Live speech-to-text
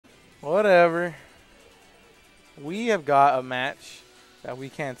Whatever. We have got a match that we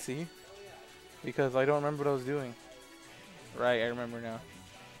can't see because I don't remember what I was doing. Right, I remember now.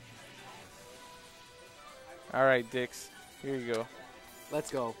 All right, Dix. Here you go.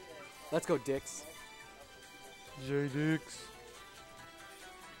 Let's go. Let's go, Dix. J-Dix.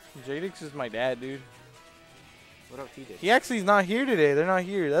 J-Dix is my dad, dude. What about T-Dix? He actually is not here today. They're not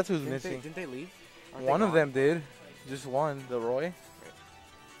here. That's who's missing. Didn't they leave? One of them did. Just one. The Roy.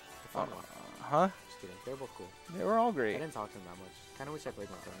 Huh? Just kidding. They're both cool. They were all I great. didn't talk to them that much. Kind of wish I played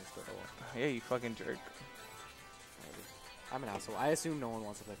my friends, but oh well. Yeah, you fucking jerk. I'm an asshole. I assume no one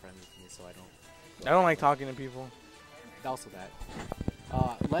wants to play friends with me, so I don't. I don't like talking to people. Also that.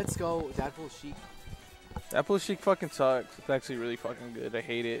 Let's go, Dadpool Sheik. Dadpool Sheik fucking sucks. It's actually really fucking good. I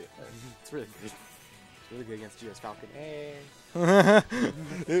hate it. It's really good. It's really good against GS Falcon. Hey.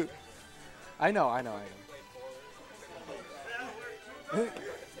 I know.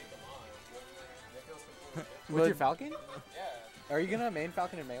 With your Falcon? Yeah. Are you gonna main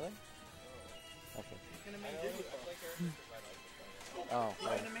Falcon in melee? Okay. Oh,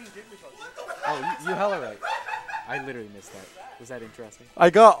 right. Oh, you hella right. I literally missed that. Was that interesting? I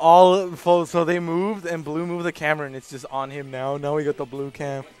got all full, so they moved and Blue moved the camera and it's just on him now. Now we got the blue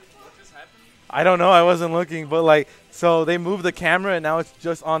cam. I don't know. I wasn't looking, but like, so they moved the camera and now it's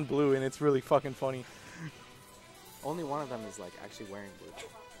just on Blue and it's really fucking funny. Only one of them is like actually wearing blue.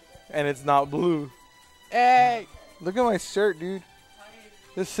 And it's not Blue. Hey! Look at my shirt, dude.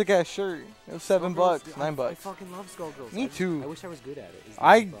 This sick ass shirt. It was $7, Dude, $9. I fucking love Skullgirls. Me too. I wish I was good at it.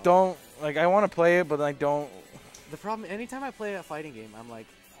 I don't like. I want to play it, but I don't. The problem, anytime I play a fighting game, I'm like,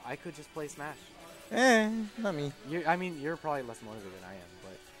 I could just play Smash. Not me. I mean, you're probably less motivated than I am,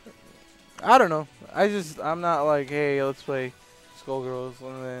 but I don't know. I'm not like, hey, let's play Skullgirls,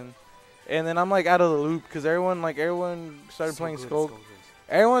 and then I'm like out of the loop because everyone started playing Skullgirls.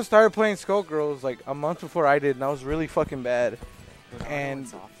 Everyone started playing Skullgirls like a month before I did, and I was really fucking bad. And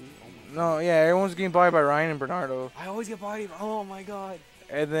no, yeah, everyone's getting by Ryan and Bernardo. I always get bodied. Oh my god.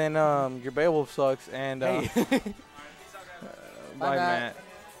 And then your Beowulf sucks, and Hey. by Matt.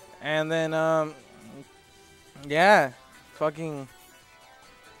 And then yeah, fucking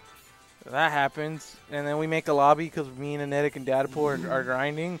that happens, and then we make a lobby because me and Anetic and Dadpool are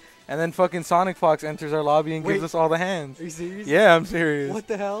grinding, and then fucking Sonic Fox enters our lobby and gives us all the hands. Are you serious? Yeah, I'm serious. What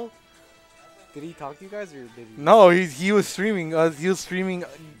the hell? Did he talk to you guys or did he? No, he was streaming us. He was streaming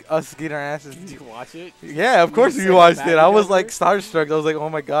us getting our asses. Did you watch it? Yeah, of course we watched it. I was like starstruck. I was like, oh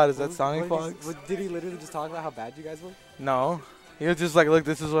my god, is that Sonic Fox? Did he literally just talk about how bad you guys were? No. He was just like, look,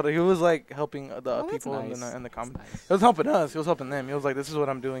 this is what he was like helping the people in the comments. Nice. He was helping us. He was helping them. He was like, this is what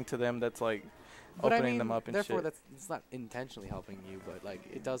I'm doing to them. That's like opening them up and therefore shit. It's not intentionally helping you, but like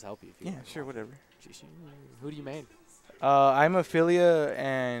it does help you. If you Sure, whatever. Who do you main? I'm Ophelia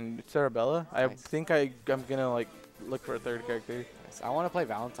and Sarabella. Nice. I think I'm gonna like look for a third character. Nice. I want to play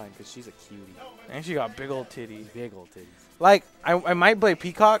Valentine because she's a cutie. And she got big old titties. Big old titties. Like I might play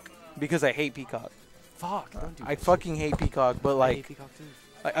Peacock because I hate Peacock. Fuck, don't do I that fucking hate Peacock, but like, I hate Peacock too.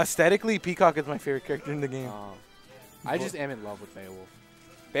 Like aesthetically, Peacock is my favorite character in the game. I just am in love with Beowulf.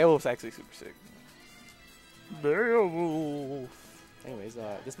 Beowulf's actually super sick. Beowulf. Anyways,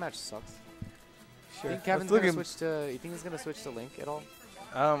 this match sucks. Sure. You think Kevin's gonna switch to? You think he's gonna switch to Link at all?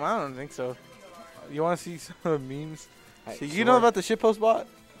 I don't think so. You want to see some of the memes? So you sure. know about the shitpost bot?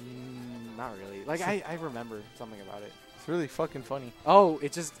 Not really. Like I remember something about it. It's really fucking funny. Oh,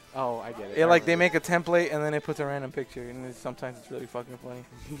 it just. Oh, I get it. Yeah, like they make a template and then it puts a random picture, and sometimes it's really fucking funny.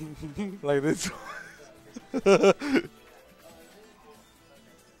 Like this.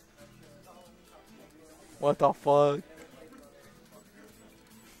 What the fuck?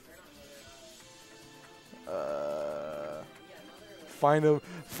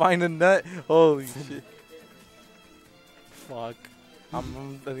 Find a nut. Holy shit. Fuck. I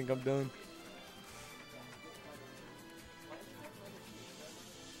think I'm done.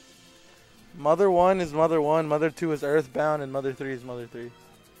 Mother 1 is Mother 1, Mother 2 is Earthbound, and Mother 3 is Mother 3.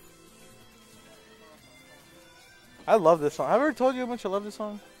 I love this song. Have I ever told you how much I love this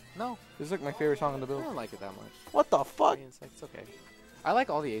song? No. This is like my favorite song in the I build. don't like it that much. What the fuck? I mean, it's okay. I like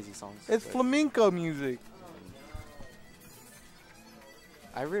all the AZ songs. It's flamenco music.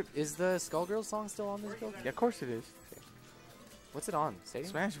 Is the Skullgirls song still on this build? Yeah, of course it is. Okay. What's it on?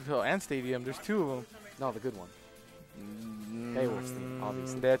 Stadium? Smashville and Stadium. There's two of them. No, the good one. Beowulf's theme,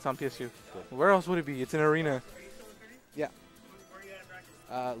 obviously. That's on PS2. Good. Where else would it be? It's an arena. Yeah.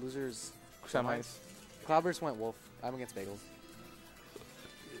 Losers. Semis. Cloudburst went Wolf. I'm against Bagels.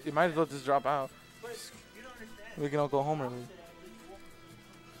 You might as well just drop out. We can all go home early.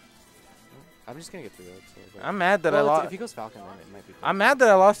 I'm just gonna get 3-0. So I'm mad that I well, lost. if he goes Falcon, then it might be. Close. I'm mad that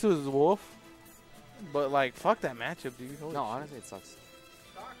I lost to his Wolf. But like, fuck that matchup, dude. Holy No, shit. honestly, it sucks.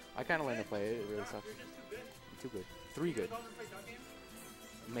 I kind of learned to play it. It really sucks. Too good. 3 good.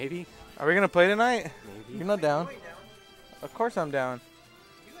 Maybe. Are we gonna play tonight? Maybe. You're not down. Of course I'm down.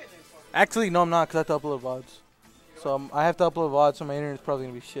 Actually, no, I'm not, because I have to upload VODs. So I have to upload VODs, so my internet's probably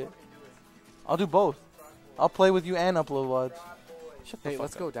going to be shit. I'll do both. I'll play with you and upload VODs. Shut the Hey, fuck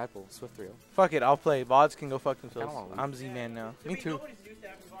let's up. go Dadpool. Swift 3-0. Fuck it, I'll play. VODs can go fuck themselves. I don't wanna I'm Z-Man now. Me too.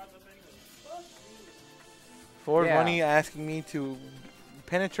 For Yeah. money asking me to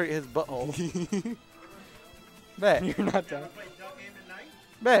penetrate his butthole. Bet. You're not down.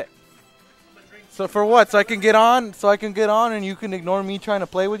 Bet. So for what? So I can get on? So I can get on and you can ignore me trying to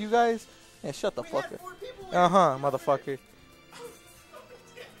play with you guys? Yeah, shut the fuck up. Uh-huh, motherfucker.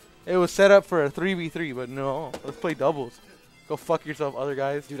 It was set up for a 3v3, but no. Let's play doubles. Go fuck yourself, other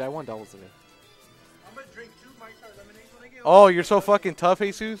guys. Dude, I won doubles today. Oh, you're so fucking tough,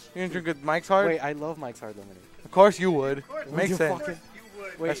 Jesus? You're gonna drink a Mike's Hard? Wait, I love Mike's Hard Lemonade. Of course you would. It makes You sense. fucking-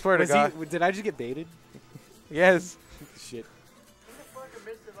 Wait, I swear to was God. Did I just get baited? Yes. Shit.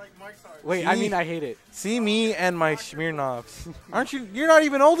 Wait, I mean, I hate it. See me and my Smirnoffs. Aren't you? You're not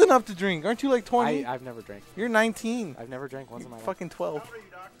even old enough to drink. Aren't you like 20? I've never drank. You're 19. I've never drank once in my life. Fucking 12.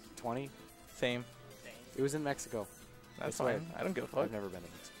 20. Same. It was in Mexico. That's swear. fine. I don't give a fuck. I've never been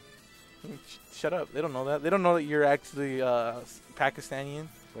to Mexico. Shut up. They don't know that. They don't know that you're actually Pakistani.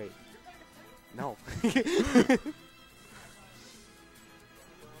 Wait. No.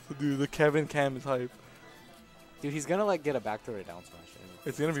 Dude, the Kevin Cam is hype. Dude, he's gonna like get a backdoor to down smash. And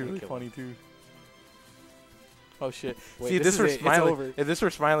It's gonna be really kill funny him. too. Oh shit! Wait, See, if this this were is it. It's Smiley. over. If this were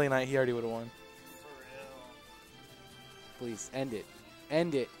Smiley night, he already would have won. Please end it.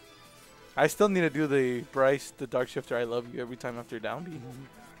 End it. I still need to do the Bryce, the Dark Shifter. I love you every time after down B.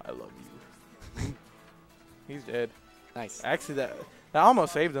 I love you. He's dead. Nice. Actually, that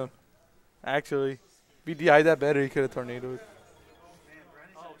almost saved him. Actually, if he DI'd that better, he could have tornadoed.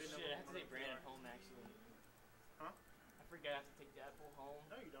 Oh shit, I have to take Brandon home actually. Huh? I forget I have to take Dadpool home.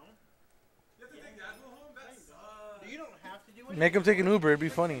 No, you don't. You have to take Dadpool home? That's, You don't have to do it. Make him take an Uber. It'd be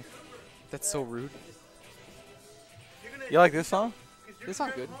funny. That's so rude. You like this song? This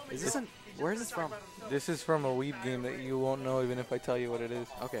not good. Is this an? Where is this from? This is from a weeb game that you won't know even if I tell you what it is.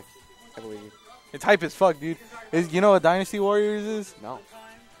 Okay. I believe you. It's hype as fuck, dude. You know what Dynasty Warriors is? No.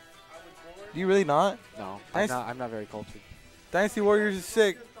 Do you really not? No. Nice. I'm not very cultured. Dynasty Warriors is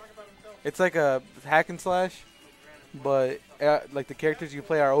sick. It's like a hack and slash, but like the characters you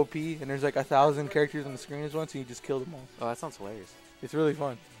play are OP, and there's like 1,000 characters on the screen at once, and you just kill them all. Oh, that sounds hilarious. It's really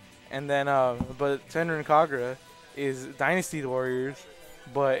fun. And then, but Tender and Kagura is Dynasty Warriors,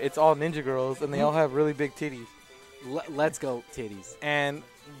 but it's all ninja girls, and they all have really big titties. Let's go titties. And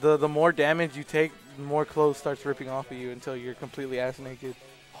the more damage you take, the more clothes starts ripping off of you until you're completely ass naked.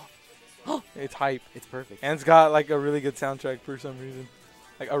 It's hype. It's perfect. And it's got like a really good soundtrack for some reason.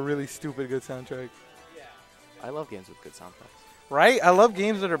 Like a really stupid good soundtrack. I love games with good soundtracks. Right? I love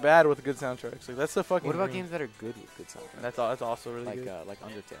games that are bad with good soundtracks. Like that's the fucking What about dream. games that are good with good soundtracks? That's also really Like good. like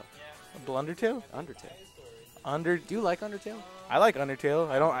Undertale. Blundertail? Undertale. Do you like Undertale? I like Undertale.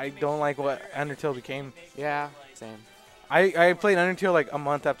 I don't like what Undertale became. Yeah, same. I played Undertale like a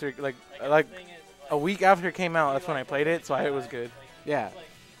month after like a week after it came out. That's when I played it, so it was good. Yeah.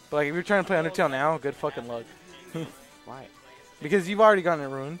 But like if you're trying to play Undertale now, good fucking luck. Why? Because you've already gotten it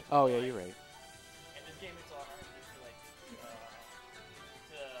ruined. Oh yeah, you're right. And this game it's all hard just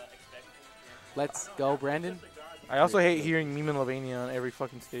to expect things. Let's go, Brandon. I also hate hearing Meme and Lavania on every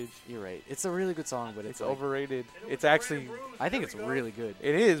fucking stage. You're right. It's a really good song, but It's like, overrated. It's actually I think it's really good.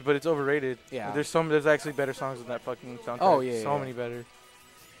 it is, but it's overrated. Yeah. There's actually better songs than that fucking soundtrack. Oh, yeah, so yeah. many better.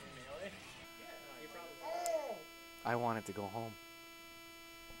 I wanted to go home.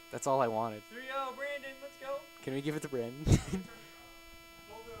 That's all I wanted. 3-0, Brandon, let's go. Can we give it to Brandon?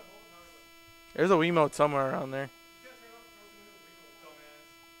 There's a Wiimote somewhere around there.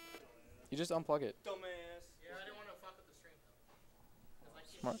 You just unplug it. Dumbass. Yeah, I didn't want to fuck with the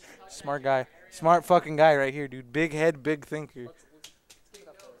stream though. Smart guy. Smart fucking guy right here, dude. Big head, big thinker.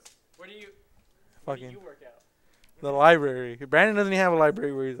 Where do you Fucking work out? the library. Brandon doesn't even have a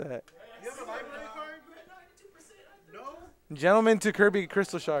library where he's at. you have a library card? No? Gentlemen to Kirby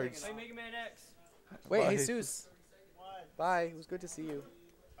Crystal Shards. Play Mega Man X. Wait, Bye. Jesus. What? Bye. It was good to see you.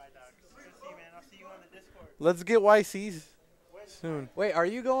 Bye, dog. Good to see you, man. I'll see you on the Discord. Let's get YCs soon. Wait, are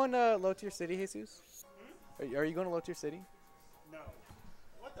you going to Low Tier City, Jesus? Are you going to Low Tier City? No.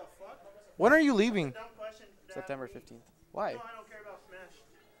 What the fuck? When are you leaving? Dumb question. Dad. September 15th. Why? No, I don't care about Smash.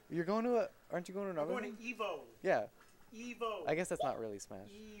 You're going to aren't you going to I'm another going one? to Evo. Yeah. Evo. I guess that's not really Smash.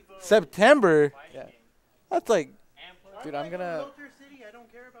 Evo. September. Yeah. That's like Dude, I'm gonna City, I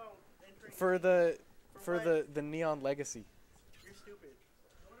don't care about entering for the Neon Legacy. You're stupid.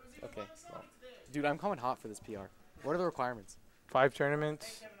 Okay. Well, dude, I'm coming hot for this PR. What are the requirements? 5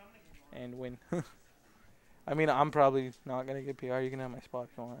 tournaments and win. I mean, I'm probably not gonna get PR. You can have my spot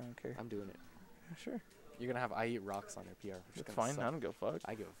if you want. I don't care. I'm doing it. Sure. You're gonna have I Eat Rocks on your PR. Which is It's gonna fine. suck. I don't give a fuck.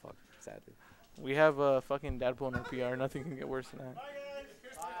 I give a fuck. Sadly. We have a fucking Dadpool in our PR. Nothing can get worse than that. Bye,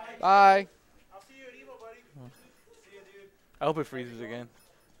 guys. Bye. I'll see you at Evo, buddy. See you, dude. I hope it freezes again.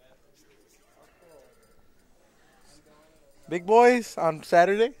 Big boys on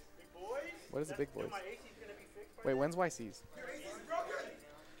Saturday. Big boys. What is the big boys? My AC's gonna be fixed. Wait, when's YC's? Your AC's broken.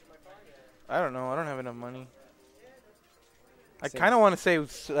 I don't know. I don't have enough money. I Same. kind of want to say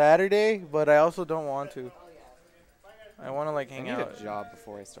Saturday, but I also don't want to. I want to like I hang need out. a job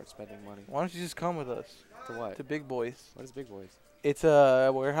before I start spending money. Why don't you just come with us To what? to Big Boys? What is Big Boys? It's a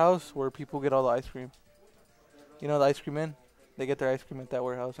warehouse where people get all the ice cream. You know the ice cream in? They get their ice cream at that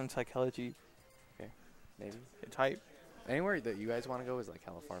warehouse, and it's like hella cheap. Maybe. It's hype. Anywhere that you guys want to go is like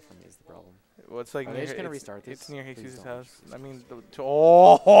hella far from me is the problem. Well, it's like Are they near, just gonna it's- restart this? It's near Please Jesus' don't. house. I mean,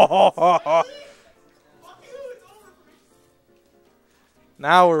 oh.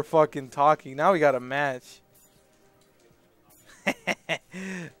 Now we're fucking talking. Now we got a match.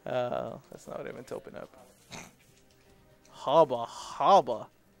 That's not what I meant to open up. Haba, haba.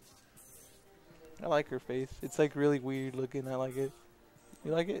 I like her face. It's like really weird looking. I like it.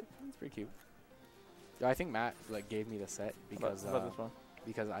 You like it? It's pretty cute. Yeah, I think Matt like gave me the set because How about this one?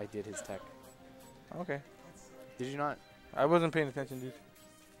 because I did his tech. Okay. Did you not? I wasn't paying attention, dude.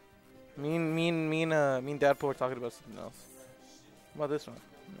 Me and Dadpool were talking about something else. How about this one?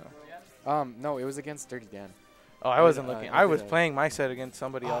 No. No, it was against Dirty Dan. Oh, I wasn't looking. I I was did a- playing my set against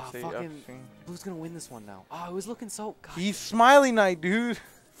somebody Oh, off stage. fucking- Who's gonna win this one now? Oh, it was looking so. God, He's Smiley Knight, dude.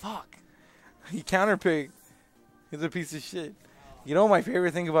 fuck. He counterpicked. He's a piece of shit. You know what my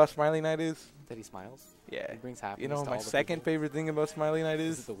favorite thing about Smiley Knight is? That he smiles. Yeah. He brings happiness. You know to what my all the second people. favorite thing about Smiley Knight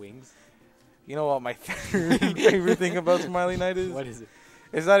Is it is? the wings? You know what my third favorite thing about Smiley Knight is? What is it?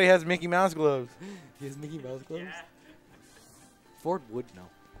 It's that he has Mickey Mouse gloves. He has Mickey Mouse gloves. Yeah. Ford would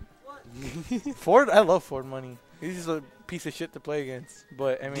know. Ford, I love Ford money. He's just a piece of shit to play against.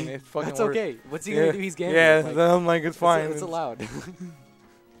 But I mean, it's fucking That's works. okay. What's he gonna do? He's gambling. Yeah, Like, then I'm like, it's fine. It's allowed.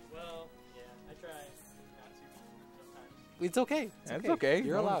 Well, yeah, I try not to sometimes. It's okay. It's okay.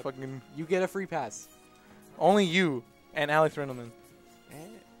 You're I'm allowed. Fucking, You get a free pass. only you and Alex Rendelman.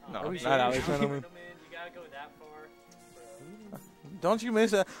 No, Are we not sure? Alex Rendelman. Gentlemen, you gotta go that far, bro. Don't you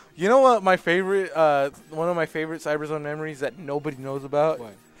miss that? You know what? My favorite, one of my favorite Cyberzone memories that nobody knows about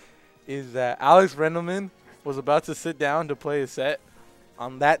What? is that Alex Rendelman was about to sit down to play a set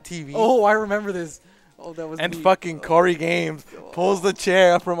on that TV. Oh, I remember this. Oh, that was. And me. fucking Corey Games pulls the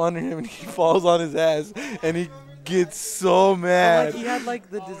chair up from under him and he falls on his ass and he gets so Oh, mad. like he had like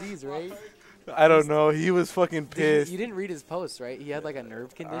the disease, right? I don't know. He was fucking pissed. You didn't read his post, right? He had like a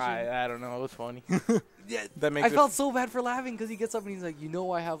nerve condition. I don't know. It was funny. Yeah, That makes I felt so bad for laughing because he gets up and he's like, you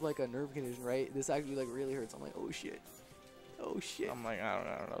know, I have like a nerve condition, right? This actually like really hurts. I'm like, oh shit, oh shit. I'm like, I don't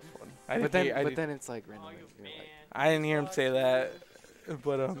know. It was funny. I But didn't then, hear- then it's like Oh, randomly. you You're man. like, I didn't hear him say that,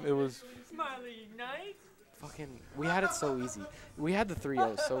 but it was. Smiley Knight. fucking. We had it so easy. We had the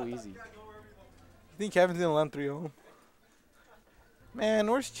 3-0 so easy. I think Kevin's gonna land 3-0. Man,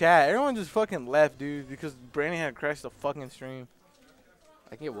 where's chat? Everyone just fucking left, dude, because Brandon had crashed the fucking stream.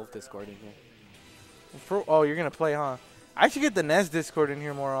 I can get Wolf Discord in here. Oh, you're gonna play, huh? I should get the Nest Discord in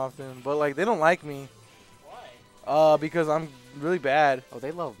here more often, but like they don't like me. Why? Because I'm really bad. Oh,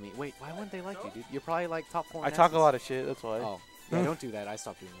 they love me. Wait, why wouldn't they like you, dude? You're probably like top 4. I talk a lot of shit. That's why. Oh, yeah, don't do that. I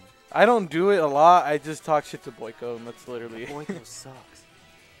stopped doing that. I don't do it a lot. I just talk shit to Boyko, and that's literally. Boyko sucks.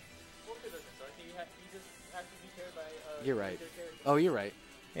 Wolfie doesn't suck. He just has to be carried by. You're right. their character. Oh, you're right.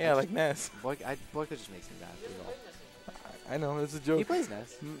 Yeah, like Ness. Boyko just makes me mad. He is doesn't all. play Ness anymore. I know it's a He joke. plays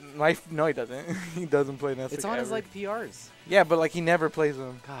Ness. No, he doesn't. He doesn't play Ness. It's like, on his ever. like PRs. Yeah, but like he never plays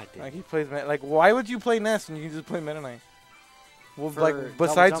them. God damn. Like he plays like why would you play Ness when you can just play Meta Knight? Well, For like double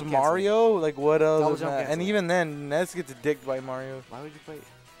besides jump Mario, like what else? Double is jump that? And canceling. even then, Ness gets dicked by Mario. Why would you play?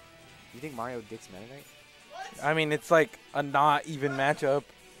 You think Mario dicks Meta Knight? I mean, it's like a not even matchup.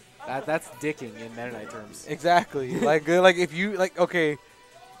 That's dicking in Meta Knight terms. Exactly. like if you like okay,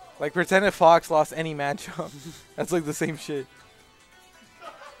 like pretend if Fox lost any matchup, that's like the same shit.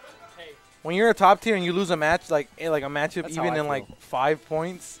 Hey, When you're a top tier and you lose a match, like a matchup That's how even I in like feel. 5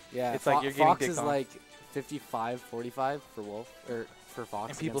 points, Yeah, it's like you're getting Fox dicked is on. like 55-45 for Wolf or for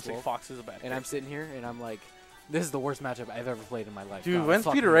Fox. and people against say Wolf. Fox is a bad. And pick. I'm sitting here and I'm like, this is the worst matchup I've ever played in my life. Dude, God, when's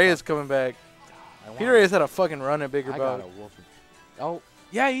fuck Peter me Reyes up. coming back? Peter Reyes had a fucking run at bigger I bout. got a whooping. Oh,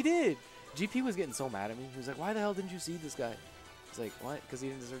 yeah, he did. GP was getting so mad at me. He was like, why the hell didn't you seed this guy? I was like, what? Because he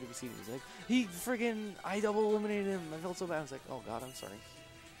didn't deserve to be seeded. He's like, he friggin' I double eliminated him. I felt so bad. I was like, oh, God, I'm sorry.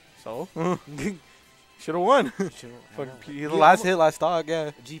 So? Should have won. Fucking The last hit, last stock,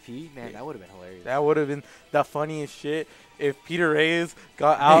 yeah. GP, man, that would have been hilarious. That would have been the funniest shit if Peter Reyes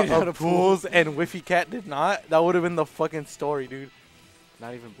got out of pools and Whiffy Cat did not. That would have been the fucking story, dude.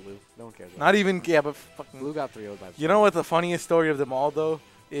 Not even Blue. No one cares. Not even, yeah, but fucking. Blue got 3-0'd by. You know what the funniest story of them all, though,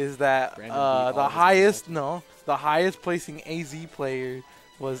 is that the highest placing AZ player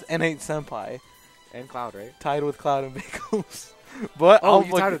was N8 Senpai. And Cloud, right? Tied with Cloud and Bagels. But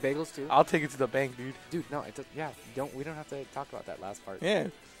you tied with Bagels too? I'll take it to the bank, dude. Dude, no, we don't have to talk about that last part. Yeah.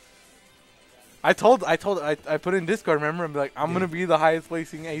 I put in Discord, remember? I'm like, I'm gonna be the highest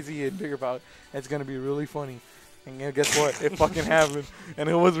placing AZ in Bigger Bout. It's gonna be really funny. And guess what? It fucking happened. And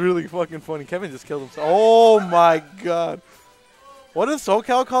it was really fucking funny. Kevin just killed himself. Oh my god. What does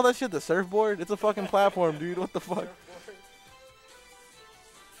SoCal call that shit? The surfboard? It's a fucking platform, dude. What the fuck?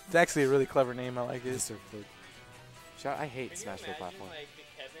 It's actually a really clever name. I like it. Surfboard. I hate Smash Bros. Platform. Like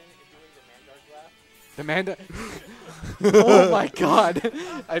Kevin doing the Mandark laugh. The Manda. Oh my god.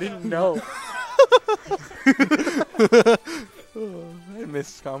 I didn't know. I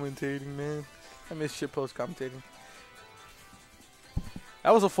miss commentating, man. I miss shitpost commentating.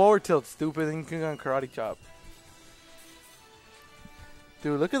 That was a forward tilt, stupid. And you can go on karate chop.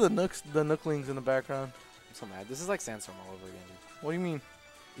 Dude, look at the nooklings in the background. I'm so mad. This is like Sandstorm all over again, dude. What do you mean?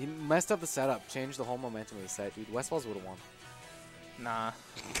 He messed up the setup, changed the whole momentum of the set, dude. Westfalls would have won. Nah.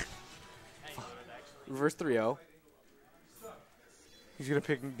 Reverse 3-0. He's gonna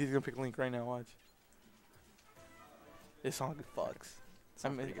pick Link right now, watch. This song fucks. I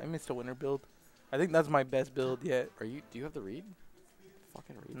missed a winner build. I think that's my best build yet. Do you have the read?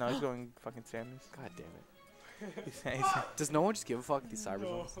 Fucking read. No, he's going fucking Samus. God damn it. He's Does no one just give a fuck at these cyber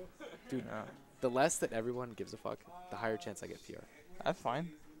zones? Dude, no. the less that everyone gives a fuck, the higher chance I get PR. That's fine.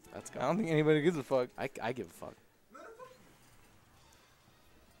 Let's go. I don't think anybody gives a fuck. I give a fuck.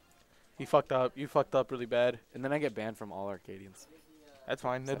 He fucked up. You fucked up really bad. And then I get banned from all Arcadians. That's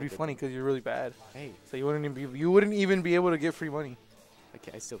fine. That'd that be a good funny thing? because you're really bad. Hey, So you wouldn't even be able to get free money.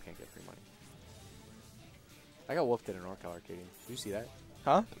 I still can't get free money. I got whooped at a NorCal Arcadian. Did you see that?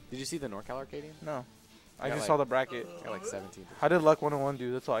 Huh? Did you see the NorCal Arcadian? No. I I got just like- saw the bracket. I got like 17. How did Luck 101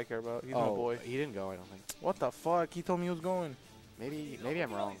 do? That's all I care about. He's my boy. He didn't go, I don't think. What the fuck? He told me he was going. Maybe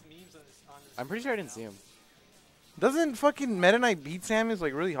I'm wrong. I'm pretty sure I didn't see him. Doesn't fucking Meta Knight beat Samus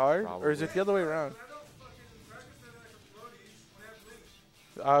like really hard? Or is Probably. it the other way around?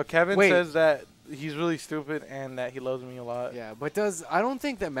 Kevin Wait. says that he's really stupid and that he loves me a lot. Yeah, but I don't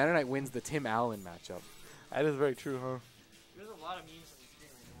think that Meta Knight wins the Tim Allen matchup. That is very true, huh? There's a lot of memes on the screen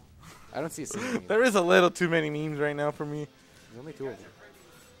right now. I don't see a single meme. There is a little too many memes right now for me. There's only 2 of them.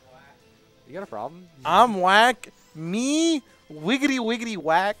 You got a problem? I'm whack. Me? Wiggity wiggity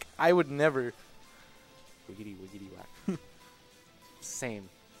whack. I would never. Wiggity wiggity whack. Same.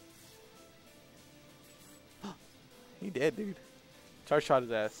 He dead, dude. Charge shot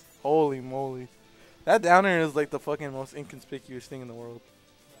his ass. Holy moly. That downer is like the fucking most inconspicuous thing in the world.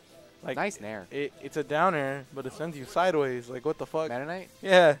 Like Nice nair. it's a downer, but it sends you sideways. Like what the fuck? Meta Knight?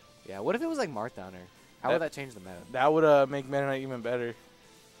 Yeah. Yeah, what if it was like Marth down there? How would that change the meta? That would make Meta Knight even better.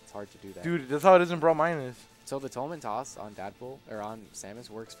 It's hard to do that. Dude, that's how it is in Brawl Minus. So the Tolman toss on Dadpool, or on Samus,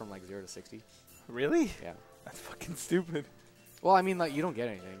 works from like 0 to 60. Really? Yeah. That's fucking stupid. Well, I mean, like, you don't get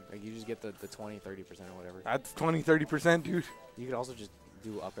anything. Like, you just get the 20, 30% or whatever. That's 20-30%, dude. You could also just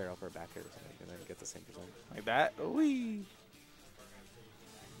do up air, back air or something, and then get the same percent. Like that? Wee.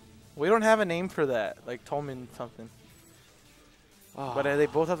 We don't have a name for that. Like Tolman something. But they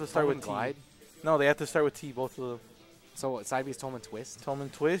both have to start Tolman with glide? T. No, they have to start with T, both of them. So what, side B is Tolman twist? Tolman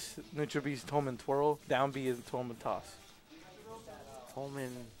twist, neutral B is Tolman twirl, down B is Tolman toss.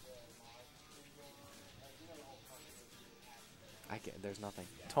 Tolman. There's nothing.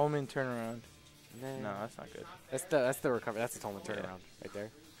 Tolman turnaround. Nah. No, that's not good. That's the recovery. That's the Tolman Yeah. turnaround right there.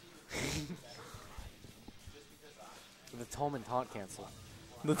 The Tolman taunt cancel.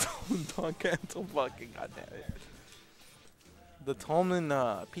 The Tolman taunt cancel, fucking goddamn it. The Tolman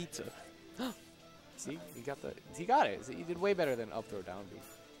pizza. See, he got it. He did way better than up throw down B.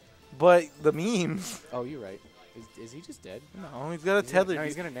 But the memes. Oh, you're right. Is he just dead? No, he's got a He's gonna- tether. no,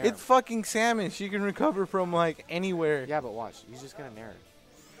 he's gonna nair It's him. fucking Samus. She can recover from like anywhere. Yeah, but watch. He's just gonna nair it.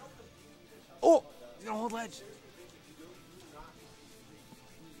 Oh, He's gonna hold ledge.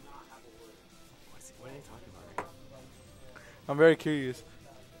 What are they talking about right now? I'm very curious.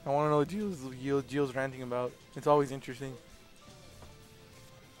 I want to know what Gio's ranting about. It's always interesting.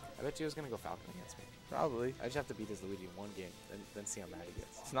 I bet you was gonna go Falcon against me. Probably. I just have to beat this Luigi in one game, and then see how mad he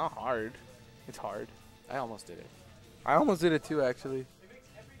gets. It's not hard. It's hard. I almost did it. I almost did it too, actually.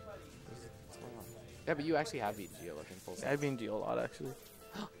 What's going on? Yeah, but you actually have beaten Gio like in full set. I've been Gio a lot, actually.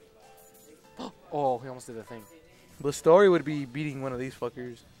 Oh, he almost did the thing. The story would be beating one of these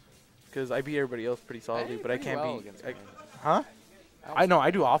fuckers. Because I beat everybody else pretty I solidly, did but I pretty can't well beat. against I, Brandon. huh? I I know, I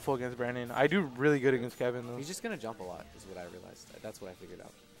do awful against Brandon. I do really good against Kevin, though. He's just gonna jump a lot, is what I realized. That's what I figured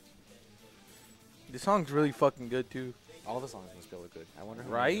out. This song's really fucking good, too. All the songs must be really good. I wonder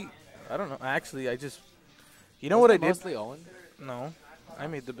who Right? made I don't know. Actually, I just... You it. know what I Wasn't it did? Mostly Owen. No. I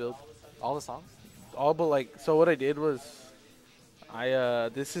made the build. All the songs. All but, like... So what I did was...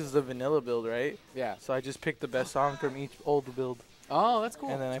 This is the vanilla build, right? Yeah. So I just picked the best song from each old build. Oh, that's cool.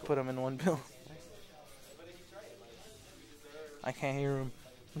 And then I put them in one build. I can't hear him.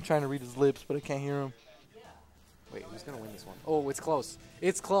 I'm trying to read his lips, but I can't hear him. Wait, who's gonna win this one? Oh, it's close.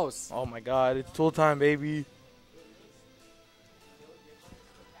 It's close. Oh my god, it's tool time, baby.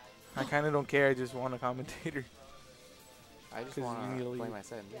 I kind of don't care. I just want a commentator. I just 'Cause want you need to to play leave. my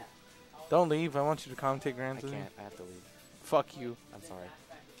set. And leave. Don't leave. I want you to commentate I Grand Slam. can't. I have to leave. Fuck you. I'm sorry.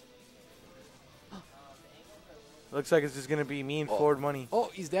 Looks like it's just going to be me and Oh. Ford Money Oh,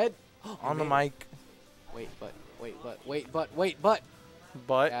 he's dead. on the He made mic. it. Wait, but.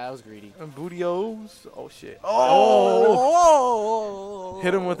 But, Yeah, that was greedy. Bootios. Oh, shit. Oh!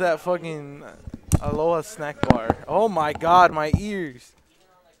 Hit him with that fucking Aloha snack bar. Oh my god, my ears.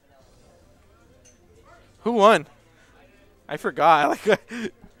 Who won? I forgot.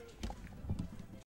 Like,